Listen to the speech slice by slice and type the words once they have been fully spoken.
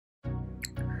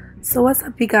So what's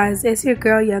up, you guys? It's your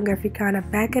girl Joarfy, kind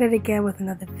of back at it again with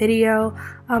another video.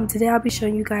 Today I'll be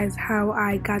showing you guys how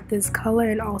I got this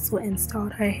color and also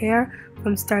installed her hair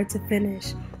from start to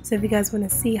finish. So if you guys want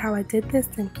to see how I did this,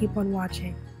 then keep on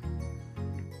watching.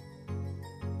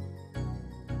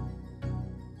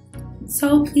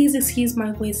 So please excuse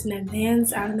my voice in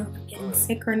advance. I don't know if I'm getting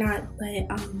sick or not,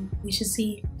 but we should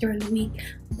see during the week.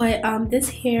 But this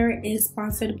hair is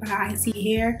sponsored by ISEE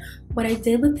Hair. What I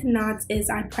did with the knots is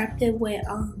I prepped it with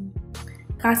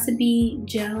ISEE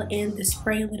gel and the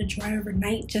spray and let it dry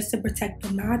overnight just to protect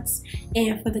the knots.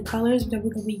 And for the colors that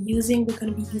we're going to be using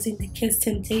the Kiss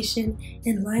Temptation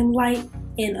in Limelight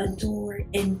and Adore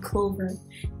in Clover.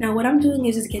 Now what I'm doing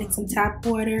is just getting some tap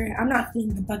water. I'm not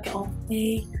filling the bucket all the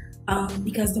way.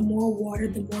 Because the more water,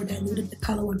 the more diluted the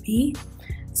color would be.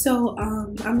 So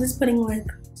I'm just putting like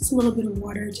just a little bit of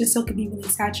water just so it can be really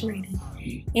saturated.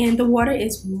 And the water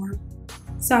is warm.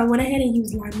 So I went ahead and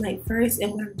used Limelight first,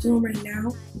 and what I'm doing right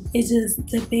now is just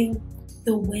dipping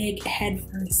the wig head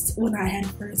first. Well, not head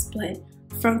first, but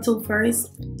frontal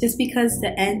first, just because the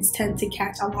ends tend to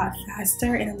catch a lot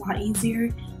faster and a lot easier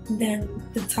than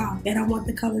the top. And I want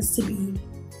the colors to be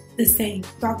the same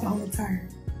throughout the whole entire.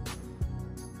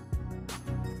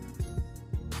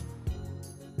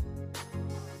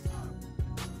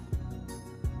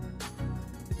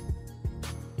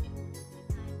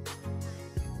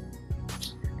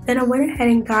 Then I went ahead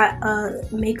and got a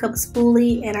makeup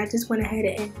spoolie, and I just went ahead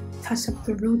and touched up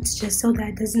the roots just so that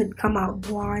it doesn't come out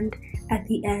blonde at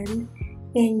the end,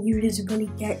 and you just really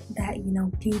get that, you know,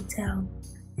 detail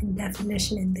and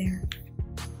definition in there.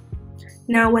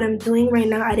 Now what I'm doing right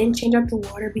now, I didn't change up the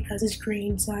water because it's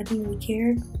green, so I didn't really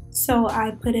care. So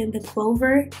I put in the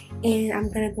clover, and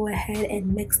I'm gonna go ahead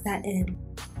and mix that in.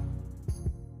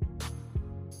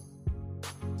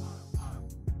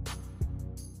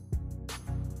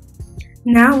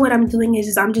 Now what I'm doing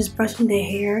is I'm just brushing the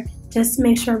hair just to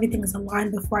make sure everything is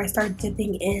aligned before I start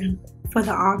dipping in for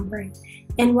the ombre.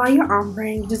 And while you're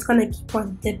ombreing, you're just going to keep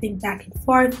on dipping back and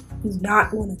forth. You do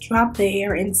not want to drop the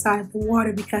hair inside the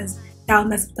water because that will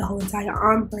mess up the whole entire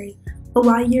ombre. But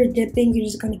while you're dipping, you're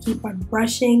just going to keep on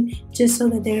brushing just so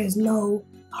that there is no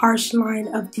harsh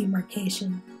line of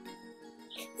demarcation.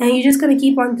 And you're just going to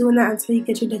keep on doing that until you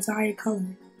get your desired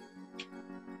color.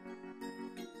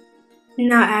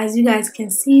 Now as you guys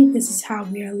can see, this is how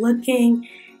we are looking,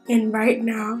 and right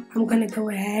now I'm gonna go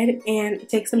ahead and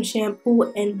take some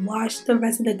shampoo and wash the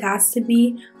rest of the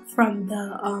ISEE from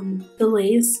the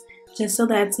lace just so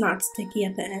that it's not sticky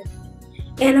at the end.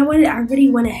 And I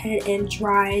already went ahead and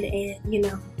dried and, you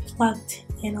know, plucked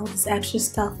and all this extra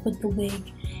stuff with the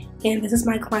wig, and this is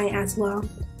my client as well.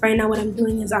 Right now what I'm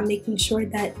doing is I'm making sure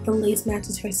that the lace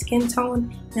matches her skin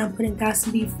tone, and I'm putting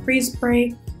ISEE freeze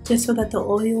spray just so that the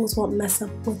oils won't mess up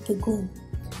with the glue.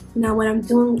 Now what I'm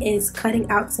doing is cutting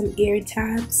out some ear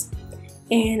tabs,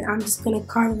 and I'm just going to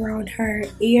carve around her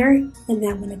ear, and then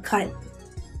I'm going to cut.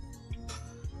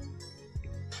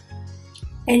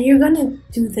 And you're going to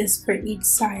do this for each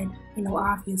side, you know,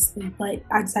 obviously, but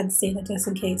I just had to say that just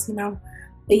in case, you know.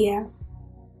 But yeah.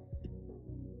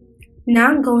 Now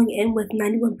I'm going in with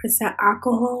 91%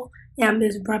 alcohol, and I'm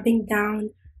just rubbing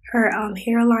down her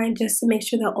hairline just to make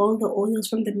sure that all the oils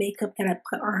from the makeup that I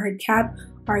put on her cap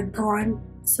are gone,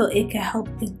 so it can help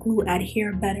the glue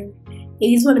adhere better. And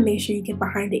you just want to make sure you get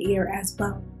behind the ear as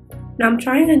well. Now I'm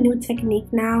trying a new technique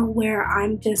now where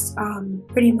I'm just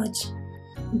pretty much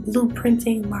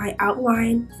blueprinting my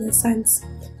outline in a sense.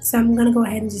 So I'm gonna go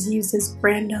ahead and just use this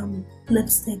random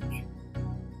lipstick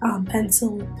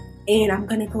pencil, and I'm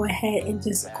gonna go ahead and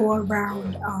just go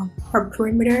around her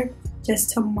perimeter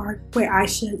just to mark where I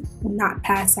should not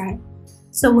pass at.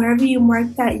 So wherever you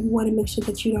mark that, you want to make sure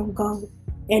that you don't go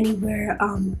anywhere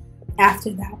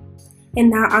after that. And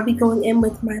now I'll be going in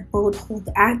with my Bold Hold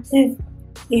Active,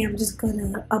 and I'm just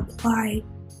gonna apply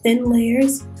thin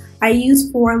layers. I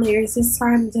use 4 layers this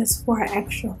time just for an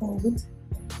extra hold,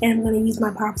 and I'm gonna use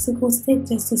my popsicle stick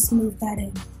just to smooth that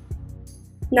in.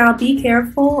 Now be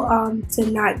careful to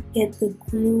not get the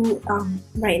glue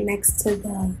right next to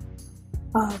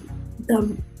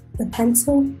the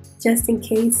pencil, just in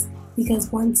case,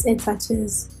 because once it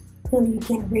touches, clearly you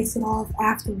can erase it off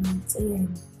afterwards,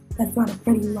 and that's not a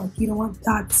pretty look. You don't want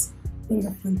dots in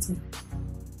your pencil.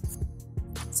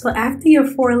 So after your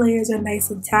 4 layers are nice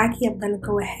and tacky, I'm going to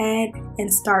go ahead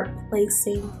and start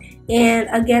placing. And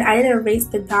again, I didn't erase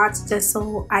the dots just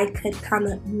so I could kind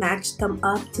of match them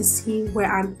up to see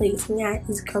where I'm placing at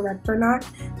is correct or not.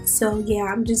 So yeah,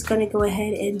 I'm just going to go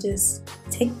ahead and just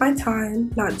take my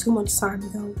time, not too much time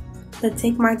though, but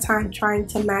take my time trying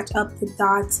to match up the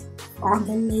dots on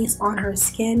the lace on her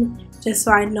skin just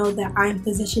so I know that I'm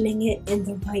positioning it in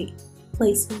the right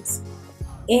places.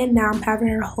 And now I'm having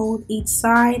her hold each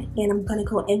side, and I'm going to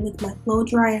go in with my blow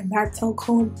dryer and rat tail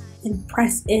comb and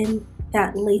press in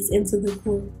that lace into the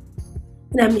glue.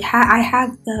 And I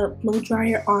have the blow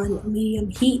dryer on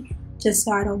medium heat just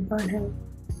so I don't burn her.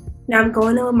 Now I'm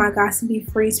going in with my ISEE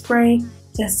Free Spray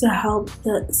just to help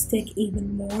the stick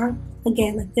even more.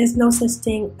 Again, like, there's no such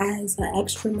thing as an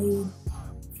extra laid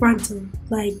frontal.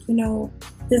 Like, you know,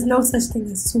 there's no such thing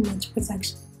as too much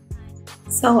protection.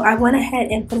 So I went ahead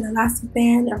and put an elastic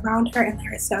band around her and let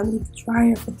her sit underneath the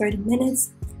dryer for 30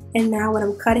 minutes. And now what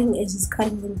I'm cutting is just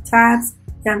cutting little tabs,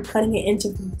 and I'm cutting in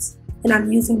intervals. And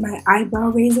I'm using my eyebrow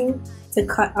razor to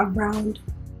cut around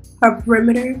her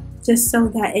perimeter just so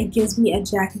that it gives me a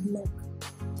jagged look.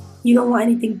 You don't want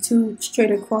anything too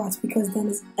straight across because then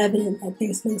it's evident that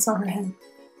there's lace on her head.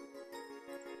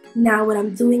 Now what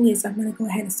I'm doing is I'm going to go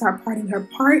ahead and start parting her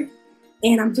part.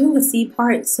 And I'm doing a C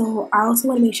part, so I also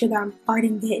want to make sure that I'm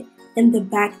parting it in the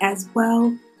back as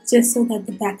well, just so that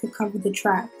the back could cover the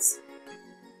tracks,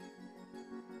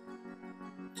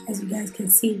 as you guys can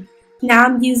see. Now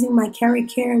I'm using my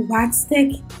Carrot Care wax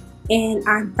stick, and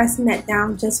I'm pressing that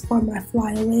down just for my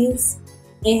flyaways.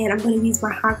 And I'm going to use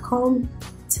my hot comb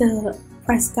to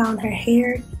press down her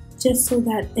hair, just so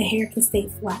that the hair can stay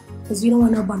flat, because you don't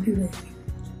want no bumpy wig.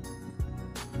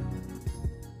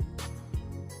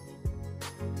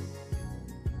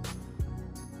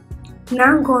 Now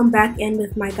I'm going back in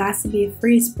with my ISEE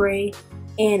Free Spray,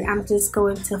 and I'm just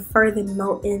going to further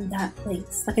melt in that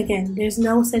lace. Like, again, there's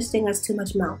no such thing as too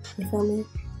much melt, you feel me?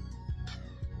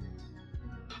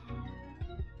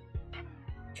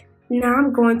 Now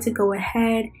I'm going to go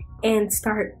ahead and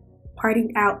start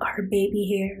parting out her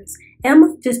baby hairs. And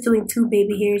I'm just doing 2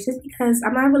 baby hairs just because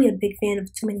I'm not really a big fan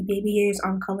of too many baby hairs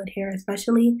on colored hair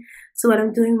especially. So what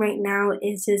I'm doing right now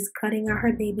is just cutting out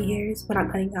her baby hairs. Well,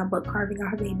 not cutting out, but carving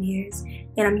out her baby hairs.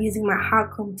 And I'm using my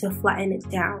hot comb to flatten it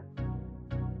down.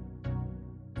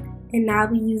 And now I'll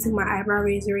be using my eyebrow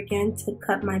razor again to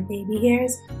cut my baby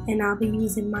hairs. And I'll be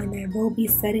using my Nairobi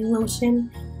setting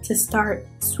lotion to start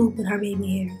swooping her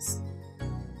baby hairs.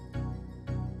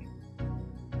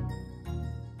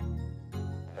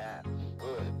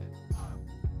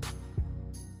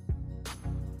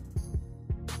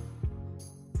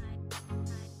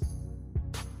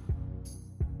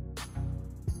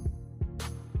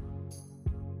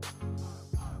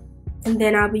 And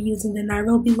then I'll be using the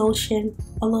Nairobi lotion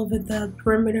all over the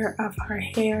perimeter of her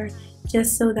hair,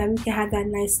 just so that we can have that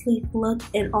nice sleek look,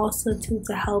 and also too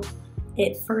to help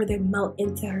it further melt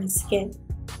into her skin.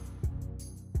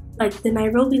 Like, the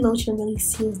Nairobi lotion really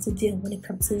seals the deal when it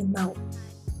comes to the melt.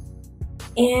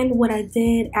 And what I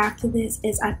did after this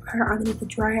is I put her underneath the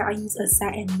dryer. I used a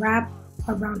satin wrap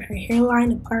around her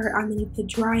hairline and put her underneath the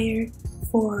dryer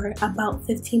for about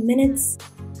 15 minutes.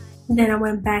 Then I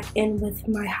went back in with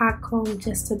my hot comb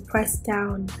just to press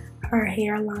down her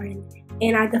hairline.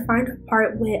 And I defined her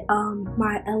part with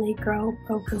my LA Girl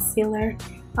Pro Concealer,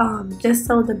 just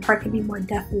so the part can be more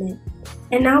definite.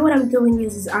 And now what I'm doing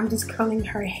is I'm just curling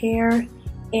her hair,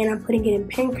 and I'm putting it in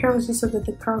pin curls just so that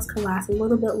the curls can last a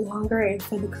little bit longer and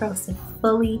for the curls to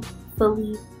fully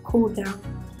cool down.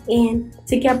 And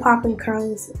to get popping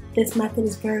curls, this method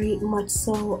is very much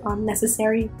so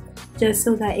necessary, just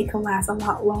so that it can last a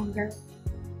lot longer.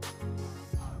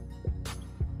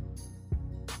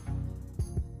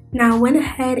 Now I went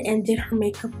ahead and did her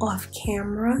makeup off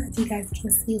camera. As you guys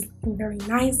can see, it's looking very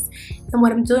nice. And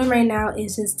what I'm doing right now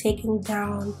is just taking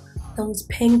down those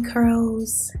pin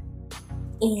curls,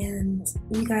 and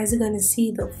you guys are going to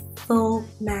see the full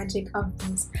magic of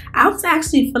this. I was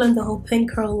actually feeling the whole pin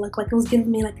curl look, like it was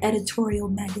giving me like editorial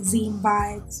magazine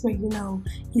vibes, where, you know,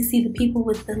 you see the people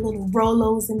with the little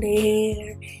Rolos in their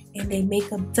hair and their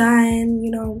makeup done,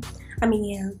 you know. I mean,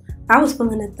 yeah, I was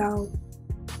feeling it though.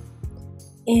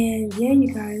 And yeah,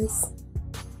 you guys,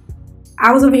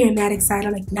 I was over here mad excited.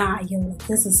 I'm like, nah, yo, like,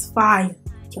 this is fire.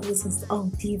 Yo, this is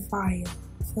OD fire.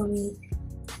 Feel me?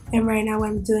 And right now, what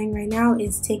I'm doing right now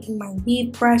is taking my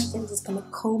weave brush and just gonna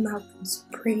comb out those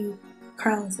pretty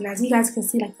curls. And as you guys can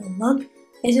see, like, the look,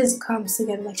 it just comes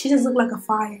together. Like, she just looked like a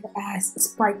fire ass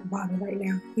Sprite bottle right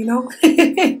now, you know?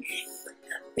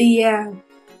 But yeah,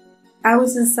 I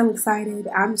was just so excited.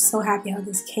 I'm so happy how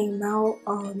this came out.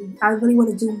 I really want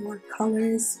to do more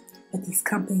colors, but these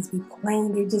companies be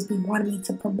playing. They just be wanting me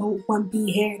to promote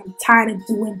 1B hair, and I'm tired of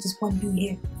doing just 1B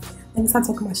hair. Let me stop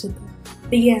talking about shit though.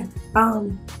 But yeah,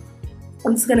 I'm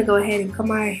just gonna go ahead and comb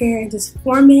my hair and just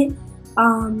form it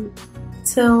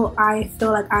till I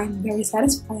feel like I'm very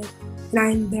satisfied. And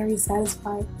I'm very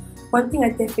satisfied. One thing I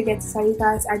did forget to tell you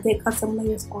guys, I did cut some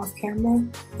layers off camera.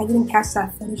 I didn't catch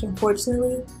that footage,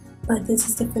 unfortunately, but this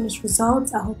is the finished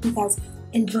results. I hope you guys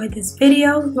enjoyed this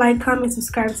video. Like, comment,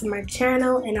 subscribe to my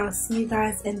channel, and I'll see you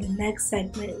guys in the next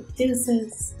segment.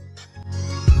 Deuces.